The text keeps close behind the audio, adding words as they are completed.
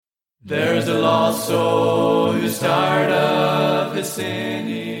There's a lost soul who's tired of his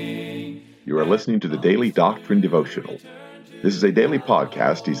sinning. You are listening to the Daily Doctrine Devotional. This is a daily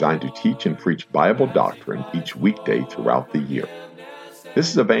podcast designed to teach and preach Bible doctrine each weekday throughout the year. This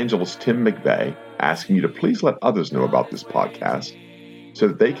is Evangelist Tim McVeigh asking you to please let others know about this podcast so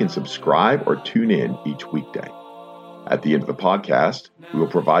that they can subscribe or tune in each weekday. At the end of the podcast, we will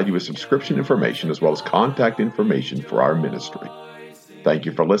provide you with subscription information as well as contact information for our ministry. Thank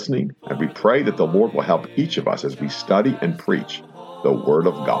you for listening, and we pray that the Lord will help each of us as we study and preach the Word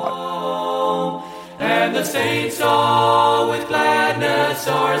of God. And the saints all with gladness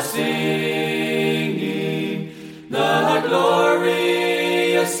are singing the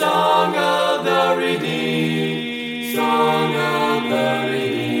glorious song of the redeemed, song of the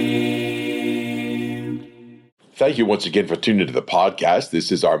redeemed. Thank you once again for tuning into the podcast.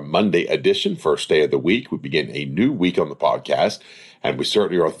 This is our Monday edition, first day of the week. We begin a new week on the podcast. And we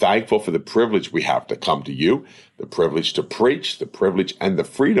certainly are thankful for the privilege we have to come to you, the privilege to preach, the privilege and the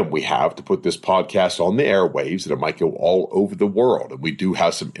freedom we have to put this podcast on the airwaves that it might go all over the world. And we do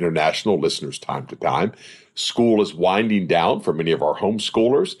have some international listeners time to time. School is winding down for many of our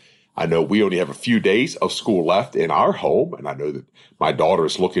homeschoolers. I know we only have a few days of school left in our home, and I know that my daughter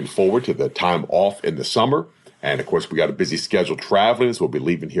is looking forward to the time off in the summer. And, of course, we got a busy schedule traveling, as we'll be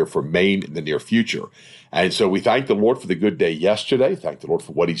leaving here for Maine in the near future. And so we thank the Lord for the good day yesterday. Thank the Lord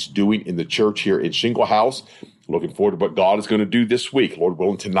for what he's doing in the church here in Shingle House. Looking forward to what God is going to do this week. Lord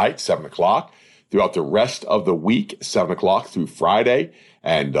willing, tonight, 7 o'clock, throughout the rest of the week, 7 o'clock through Friday.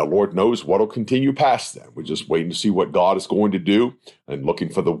 And Lord knows what will continue past then. We're just waiting to see what God is going to do and looking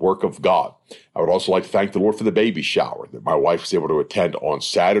for the work of God. I would also like to thank the Lord for the baby shower that my wife was able to attend on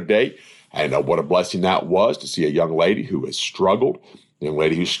Saturday. And what a blessing that was to see a young lady who has struggled, a young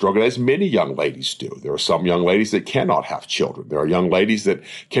lady who struggled as many young ladies do. There are some young ladies that cannot have children. There are young ladies that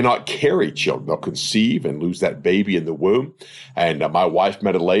cannot carry children. They'll conceive and lose that baby in the womb. And my wife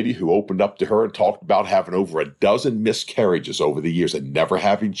met a lady who opened up to her and talked about having over a dozen miscarriages over the years and never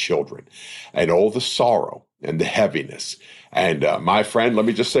having children, and all the sorrow and the heaviness. And my friend, let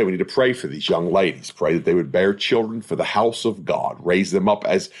me just say, we need to pray for these young ladies. Pray that they would bear children for the house of God. Raise them up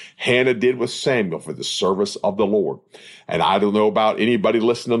as Hannah did with Samuel for the service of the Lord. And I don't know about anybody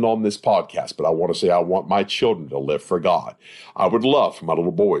listening on this podcast, but I want to say I want my children to live for God. I would love for my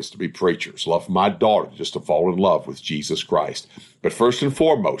little boys to be preachers. Love for my daughter just to fall in love with Jesus Christ. But first and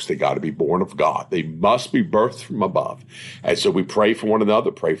foremost, they got to be born of God. They must be birthed from above. And so we pray for one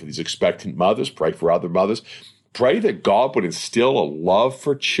another. Pray for these expectant mothers. Pray for other mothers. Pray that God would instill a love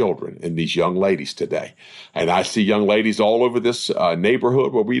for children in these young ladies today. And I see young ladies all over this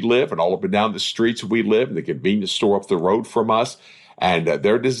neighborhood where we live and all up and down the streets where we live, and the convenience store up the road from us. And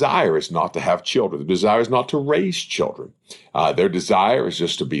their desire is not to have children. Their desire is not to raise children. Their desire is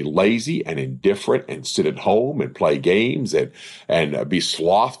just to be lazy and indifferent and sit at home and play games and be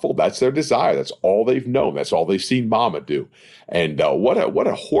slothful. That's their desire. That's all they've known. That's all they've seen mama do. And what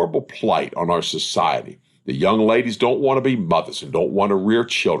a horrible plight on our society. The young ladies don't want to be mothers and don't want to rear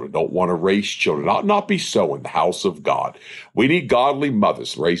children, don't want to raise children. Not be so in the house of God. We need godly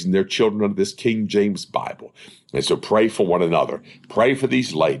mothers raising their children under this King James Bible. And so pray for one another. Pray for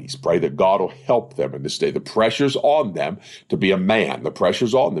these ladies. Pray that God will help them in this day. The pressure's on them to be a man. The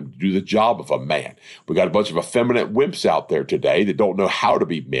pressure's on them to do the job of a man. We got a bunch of effeminate wimps out there today that don't know how to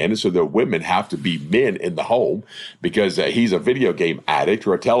be men, and so their women have to be men in the home because he's a video game addict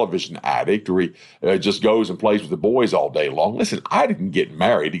or a television addict, or he just goes and plays with the boys all day long. Listen, I didn't get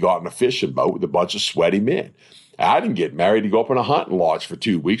married to go out in a fishing boat with a bunch of sweaty men. I didn't get married to go up in a hunting lodge for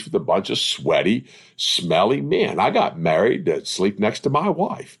 2 weeks with a bunch of sweaty, smelly men. I got married to sleep next to my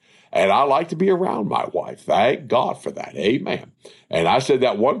wife, and I like to be around my wife. Thank God for that. Amen. And I said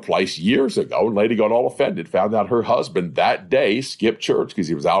that one place years ago, and a lady got all offended, found out her husband that day skipped church because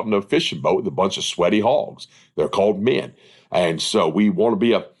he was out in a fishing boat with a bunch of sweaty hogs. They're called men. And so we want to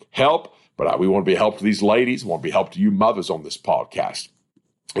be a help, but we want to be a help to these ladies. We want to be a help to you mothers on this podcast.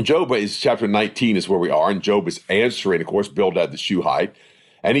 Job is chapter 19 is where we are, and Job is answering, of course, Bildad the Shuhite.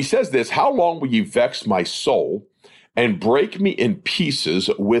 And he says this, "How long will you vex my soul and break me in pieces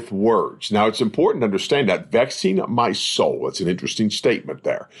with words?" Now, it's important to understand that vexing my soul, that's an interesting statement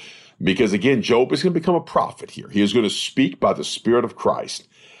there. Because again, Job is going to become a prophet here. He is going to speak by the Spirit of Christ.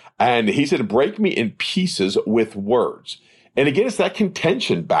 And he said, break me in pieces with words. And again, it's that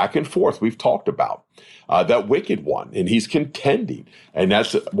contention back and forth we've talked about, that wicked one, and he's contending. And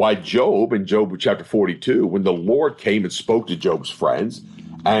that's why Job, in Job chapter 42, when the Lord came and spoke to Job's friends,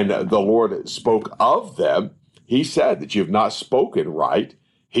 and the Lord spoke of them, he said that you have not spoken right.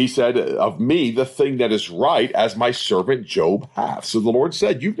 He said, of me, the thing that is right, as my servant Job hath. So the Lord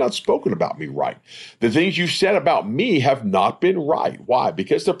said, you've not spoken about me right. The things you said about me have not been right. Why?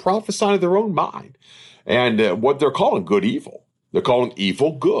 Because they're prophesying in their own mind. And what they're calling good, evil. They're calling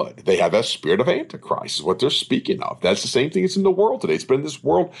evil good. They have that spirit of Antichrist is what they're speaking of. That's the same thing that's in the world today. It's been in this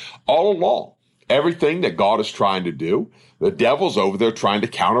world all along. Everything that God is trying to do, the devil's over there trying to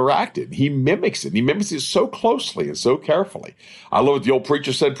counteract it. He mimics it. He mimics it so closely and so carefully. I love what the old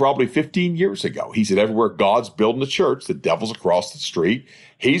preacher said probably 15 years ago. He said, everywhere God's building a church, the devil's across the street.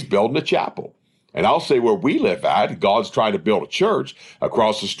 He's building a chapel. And I'll say where we live at, God's trying to build a church.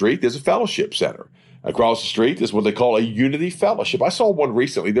 Across the street, there's a fellowship center. Across the street is what they call a unity fellowship. I saw one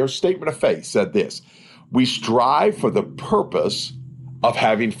recently. Their statement of faith said this: we strive for the purpose of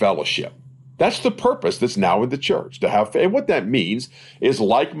having fellowship. That's the purpose that's now in the church, to have. And what that means is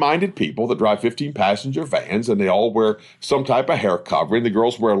like-minded people that drive 15-passenger vans, and they all wear some type of hair covering. The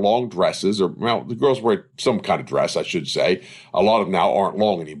girls wear long dresses, or, well, the girls wear some kind of dress, I should say. A lot of them now aren't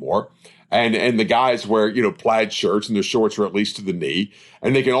long anymore. And the guys wear, plaid shirts, and their shorts are at least to the knee.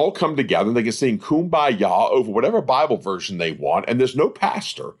 And they can all come together, and they can sing Kumbaya over whatever Bible version they want. And there's no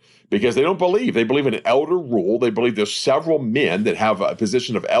pastor, because they don't believe. They believe in an elder rule. They believe there's several men that have a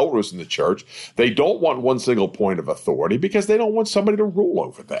position of elders in the church. They don't want one single point of authority because they don't want somebody to rule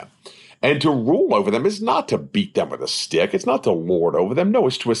over them. And to rule over them is not to beat them with a stick. It's not to lord over them. No,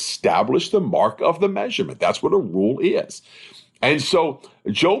 it's to establish the mark of the measurement. That's what a rule is. And so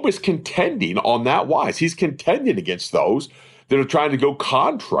Job is contending on that wise. He's contending against those that are trying to go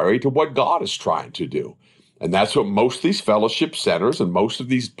contrary to what God is trying to do. And that's what most of these fellowship centers and most of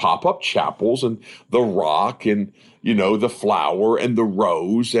these pop-up chapels and the Rock and, the Flower and the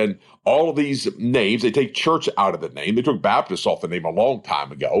Rose and all of these names, they take church out of the name. They took Baptist off the name a long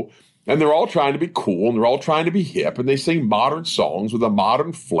time ago. And they're all trying to be cool, and they're all trying to be hip, and they sing modern songs with a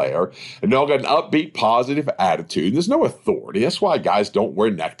modern flair, and they all got an upbeat, positive attitude. There's no authority. That's why guys don't wear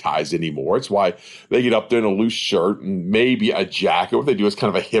neckties anymore. It's why they get up there in a loose shirt and maybe a jacket. What they do is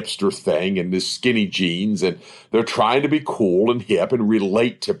kind of a hipster thing, and this skinny jeans, and they're trying to be cool and hip and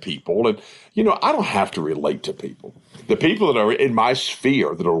relate to people. And, I don't have to relate to people. The people that are in my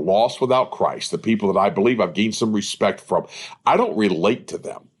sphere that are lost without Christ, the people that I believe I've gained some respect from, I don't relate to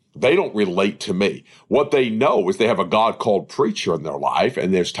them. They don't relate to me. What they know is they have a God-called preacher in their life,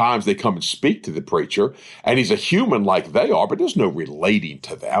 and there's times they come and speak to the preacher, and he's a human like they are, but there's no relating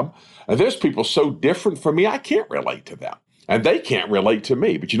to them. And there's people so different from me, I can't relate to them. And they can't relate to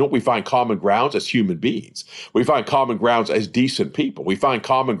me. But you know what? We find common grounds as human beings. We find common grounds as decent people. We find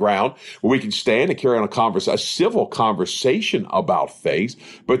common ground where we can stand and carry on a civil conversation about things.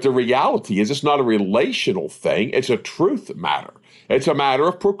 But the reality is it's not a relational thing. It's a truth matter. It's a matter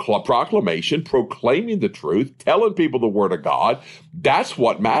of proclamation, proclaiming the truth, telling people the word of God. That's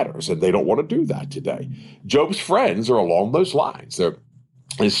what matters, and they don't want to do that today. Job's friends are along those lines. They're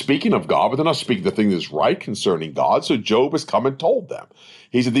speaking of God, but they're not speaking the thing that's right concerning God. So Job has come and told them.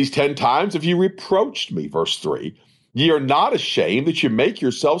 He said, these 10 times have you reproached me, verse 3. Ye are not ashamed that you make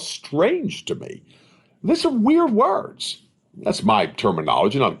yourselves strange to me. These are weird words. That's my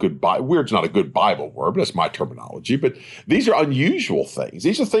terminology, not good. Weird's not a good Bible word, but that's my terminology. But these are unusual things.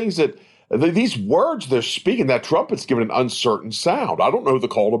 These are things that, these words they're speaking, that trumpet's giving an uncertain sound. I don't know the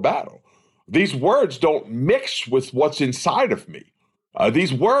call to battle. These words don't mix with what's inside of me.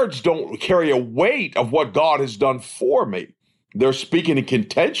 These words don't carry a weight of what God has done for me. They're speaking in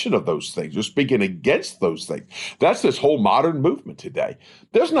contention of those things. They're speaking against those things. That's this whole modern movement today.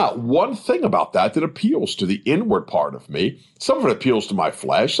 There's not one thing about that appeals to the inward part of me. Some of it appeals to my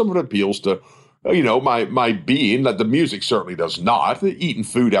flesh. Some of it appeals to, my being. That the music certainly does not. Eating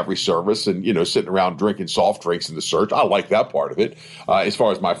food every service and, sitting around drinking soft drinks in the church. I like that part of it as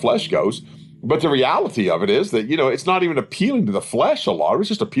far as my flesh goes. But the reality of it is that, it's not even appealing to the flesh a lot. It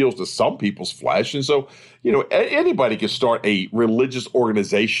just appeals to some people's flesh. And so, anybody can start a religious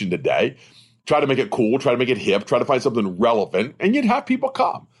organization today, try to make it cool, try to make it hip, try to find something relevant, and you'd have people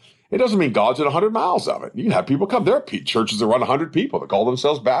come. It doesn't mean God's in 100 miles of it. You can have people come. There are churches that run 100 people that call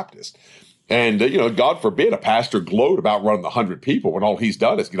themselves Baptist. And, God forbid a pastor gloat about running 100 people when all he's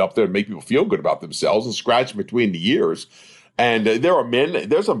done is get up there and make people feel good about themselves and scratch between the ears. And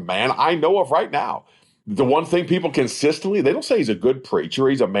there's a man I know of right now. The one thing people consistently, they don't say he's a good preacher,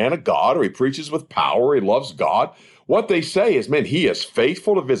 he's a man of God, or he preaches with power, he loves God. What they say is, man, he is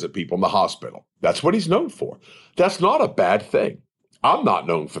faithful to visit people in the hospital. That's what he's known for. That's not a bad thing. I'm not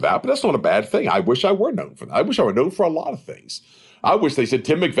known for that, but that's not a bad thing. I wish I were known for that. I wish I were known for a lot of things. I wish they said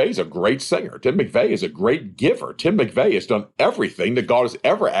Tim McVeigh is a great singer. Tim McVeigh is a great giver. Tim McVeigh has done everything that God has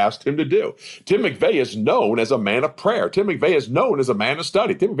ever asked him to do. Tim McVeigh is known as a man of prayer. Tim McVeigh is known as a man of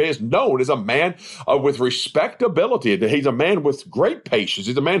study. Tim McVeigh is known as a man with respectability. He's a man with great patience.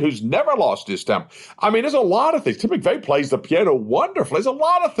 He's a man who's never lost his temper. I mean, there's a lot of things. Tim McVeigh plays the piano wonderfully. There's a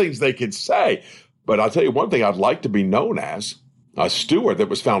lot of things they could say. But I'll tell you one thing I'd like to be known as: a steward that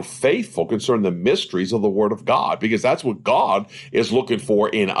was found faithful concerning the mysteries of the Word of God, because that's what God is looking for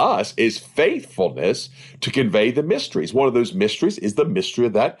in us, is faithfulness to convey the mysteries. One of those mysteries is the mystery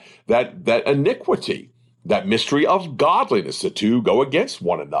of that iniquity, that mystery of godliness. The two go against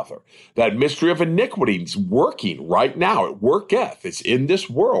one another. That mystery of iniquity is working right now. It worketh. It's in this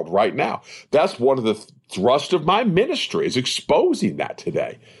world right now. That's one of the thrust of my ministry, is exposing that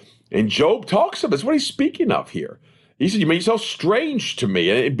today. And Job talks of it. That's what he's speaking of here. He said, you make yourself strange to me,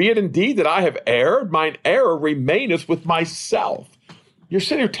 and be it indeed that I have erred, mine error remaineth with myself. You're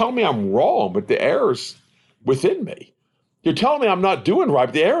sitting here telling me I'm wrong, but the error's within me. You're telling me I'm not doing right,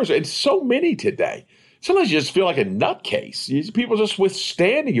 but the errors, and so many today. Sometimes you just feel like a nutcase. People just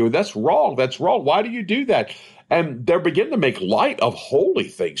withstanding you. That's wrong. That's wrong. Why do you do that? And they're beginning to make light of holy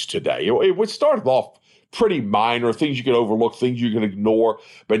things today. It started off pretty minor, things you can overlook, things you can ignore.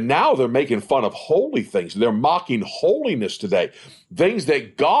 But now they're making fun of holy things. They're mocking holiness today, things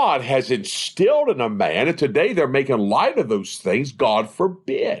that God has instilled in a man. And today they're making light of those things. God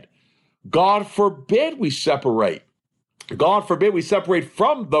forbid. God forbid we separate. God forbid we separate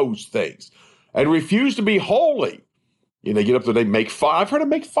from those things and refuse to be holy. You know, they get up there, they make fun. I've heard them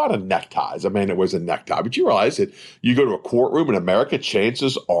make fun of neckties. A man that wears a necktie. But you realize that you go to a courtroom in America,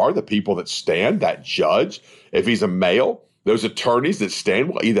 chances are the people that stand, that judge, if he's a male, those attorneys that stand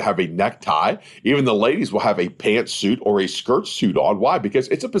will either have a necktie. Even the ladies will have a pantsuit or a skirt suit on. Why? Because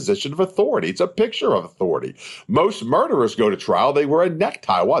it's a position of authority. It's a picture of authority. Most murderers go to trial. They wear a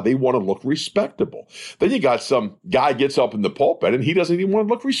necktie. Why? They want to look respectable. Then you got some guy gets up in the pulpit and he doesn't even want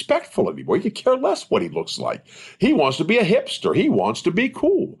to look respectful anymore. He could care less what he looks like. He wants to be a hipster. He wants to be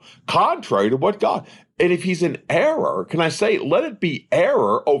cool, contrary to what God. And if he's in error, can I say, let it be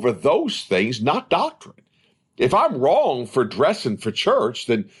error over those things, not doctrine. If I'm wrong for dressing for church,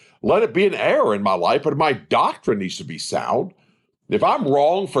 then let it be an error in my life, but my doctrine needs to be sound. If I'm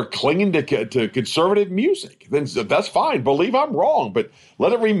wrong for clinging to conservative music, then that's fine. Believe I'm wrong, but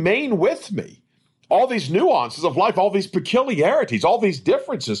let it remain with me. All these nuances of life, all these peculiarities, all these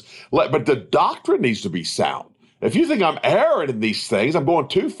differences, but the doctrine needs to be sound. If you think I'm erring in these things, I'm going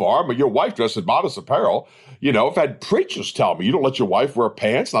too far. But your wife dresses in modest apparel. You know, I've had preachers tell me, you don't let your wife wear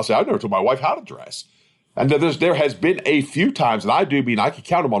pants. And I'll say, I've never told my wife how to dress. And there has been a few times, and I can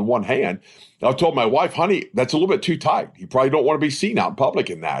count them on one hand. I've told my wife, honey, that's a little bit too tight. You probably don't want to be seen out in public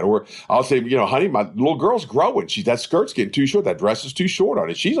in that. Or I'll say, you know, honey, my little girl's growing. That skirt's getting too short. That dress is too short on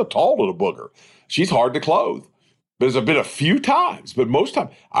it. She's a tall little booger. She's hard to clothe. There's been a few times, but most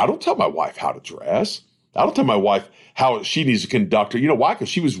times, I don't tell my wife how to dress. I don't tell my wife how she needs to conduct her. You know why? Because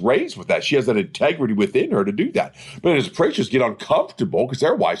she was raised with that. She has that integrity within her to do that. But as preachers get uncomfortable because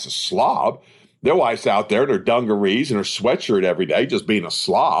their wife's a slob, their wife's out there in her dungarees and her sweatshirt every day, just being a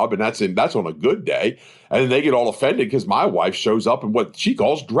slob, and that's on a good day. And then they get all offended because my wife shows up in what she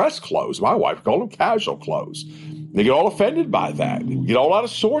calls dress clothes. My wife calls them casual clothes. They get all offended by that. They get all out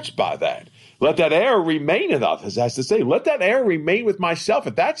of sorts by that. Let that error remain in us, as I has to say. Let that error remain with myself.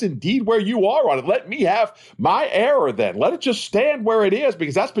 If that's indeed where you are on it, let me have my error then. Let it just stand where it is,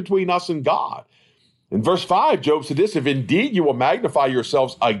 because that's between us and God. In verse 5, Job said this: if indeed you will magnify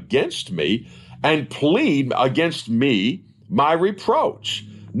yourselves against me, and plead against me my reproach.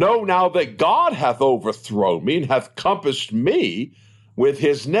 Know now that God hath overthrown me and hath compassed me with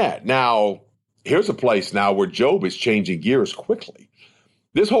his net. Now, here's a place now where Job is changing gears quickly.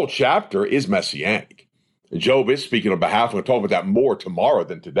 This whole chapter is messianic. Job is speaking on behalf, we're going to talk about that more tomorrow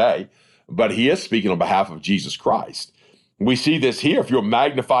than today, but he is speaking on behalf of Jesus Christ. We see this here. If you'll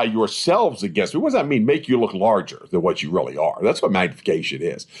magnify yourselves against me, what does that mean? Make you look larger than what you really are. That's what magnification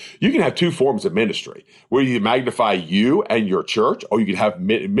is. You can have two forms of ministry, where you magnify you and your church, or you can have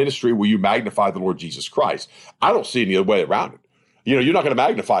ministry where you magnify the Lord Jesus Christ. I don't see any other way around it. You know, you're not going to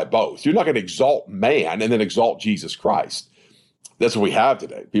magnify both. You're not going to exalt man and then exalt Jesus Christ. That's what we have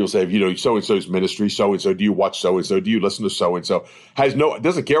today. People say, you know, so-and-so's ministry, so-and-so, do you watch so-and-so? Do you listen to so-and-so?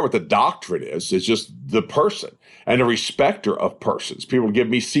 Doesn't care what the doctrine is. It's just the person and a respecter of persons. People give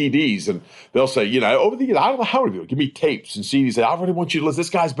me CDs and they'll say, you know, over the years, I don't know how many people give me tapes and CDs. Say, I really want you to listen. This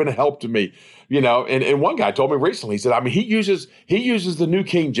guy's been a help to me. You know, and one guy told me recently, he said, I mean, he uses the New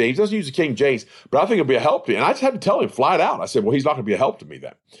King James, doesn't use the King James, but I think it'll be a help to you. And I just had to tell him flat out. I said, well, he's not going to be a help to me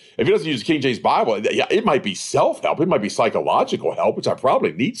then. If he doesn't use the King James Bible, it might be self-help. It might be psychological physical help, which I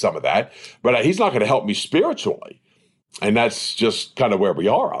probably need some of that, but he's not going to help me spiritually. And that's just kind of where we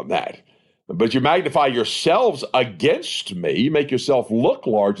are on that. But you magnify yourselves against me. You make yourself look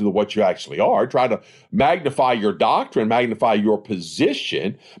larger than what you actually are. Try to magnify your doctrine, magnify your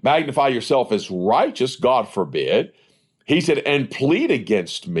position, magnify yourself as righteous, God forbid. He said, and plead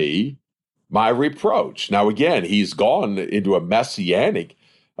against me my reproach. Now, again, he's gone into a messianic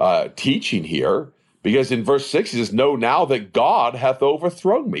teaching here, because in verse 6, he says, know now that God hath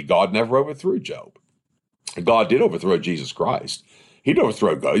overthrown me. God never overthrew Job. God did overthrow Jesus Christ. He didn't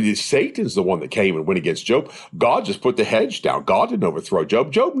overthrow God. Satan's the one that came and went against Job. God just put the hedge down. God didn't overthrow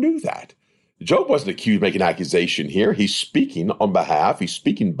Job. Job knew that. Job wasn't accused, making accusation here. He's speaking on behalf. He's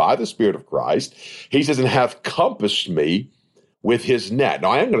speaking by the Spirit of Christ. He says, and hath compassed me with his net.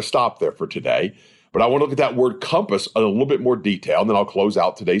 Now, I am going to stop there for today, but I want to look at that word compass in a little bit more detail, and then I'll close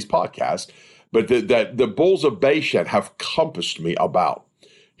out today's podcast. But that the bulls of Bashan have compassed me about.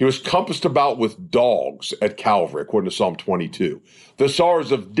 He was compassed about with dogs at Calvary, according to Psalm 22. The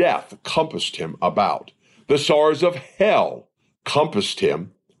sorrows of death compassed him about. The sorrows of hell compassed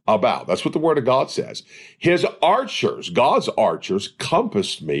him about. That's what the Word of God says. His archers, God's archers,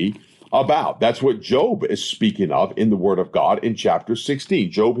 compassed me about. That's what Job is speaking of in the Word of God in chapter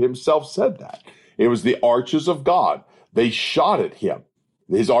 16. Job himself said that. It was the archers of God. They shot at him.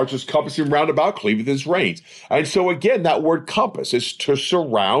 His archers compass him round about, cleaveth his reins. And so again, that word compass is to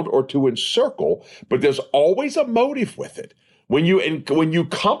surround or to encircle, but there's always a motive with it. When you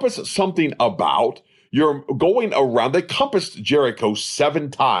compass something about, you're going around. They compassed Jericho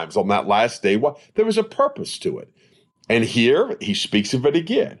 7 times on that last day. Well, there was a purpose to it. And here he speaks of it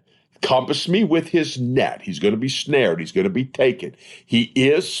again. Compass me with his net. He's going to be snared. He's going to be taken. He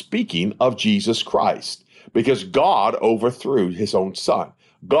is speaking of Jesus Christ, because God overthrew his own son.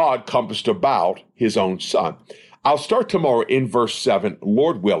 God compassed about his own son. I'll start tomorrow in verse 7.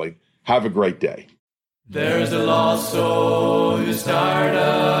 Lord willing, have a great day. There's a lost soul who's tired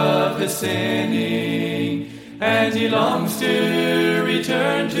of his sinning, and he longs to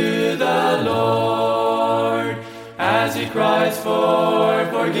return to the Lord as he cries for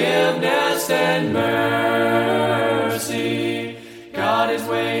forgiveness and mercy. God is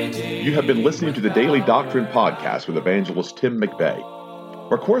waiting. You have been listening to the Daily Doctrine Podcast with Evangelist Tim McVeigh.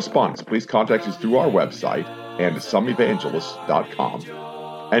 For correspondence, please contact us through our website and someevangelists.com,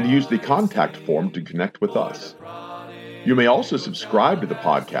 and use the contact form to connect with us. You may also subscribe to the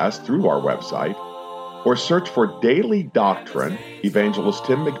podcast through our website, or search for Daily Doctrine Evangelist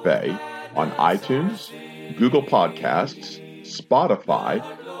Tim McVeigh on iTunes, Google Podcasts, Spotify,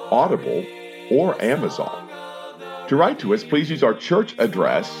 Audible, or Amazon. To write to us, please use our church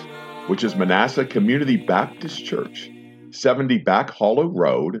address, which is Manasseh Community Baptist Church, 70 Back Hollow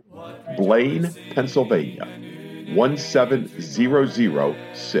Road, Blaine, Pennsylvania,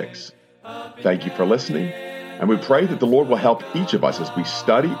 17006. Thank you for listening, and we pray that the Lord will help each of us as we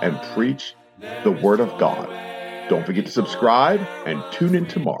study and preach the Word of God. Don't forget to subscribe and tune in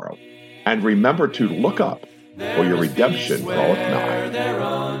tomorrow. And remember to look up, for your redemption draweth nigh. There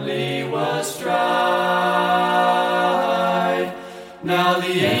only was strife. Now the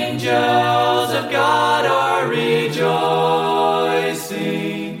angels of God are rejoicing,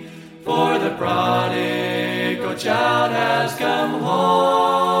 for the prodigal child has come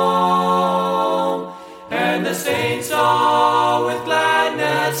home, and the saints all with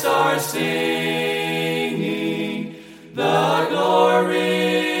gladness are singing the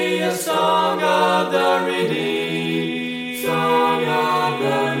glorious song of the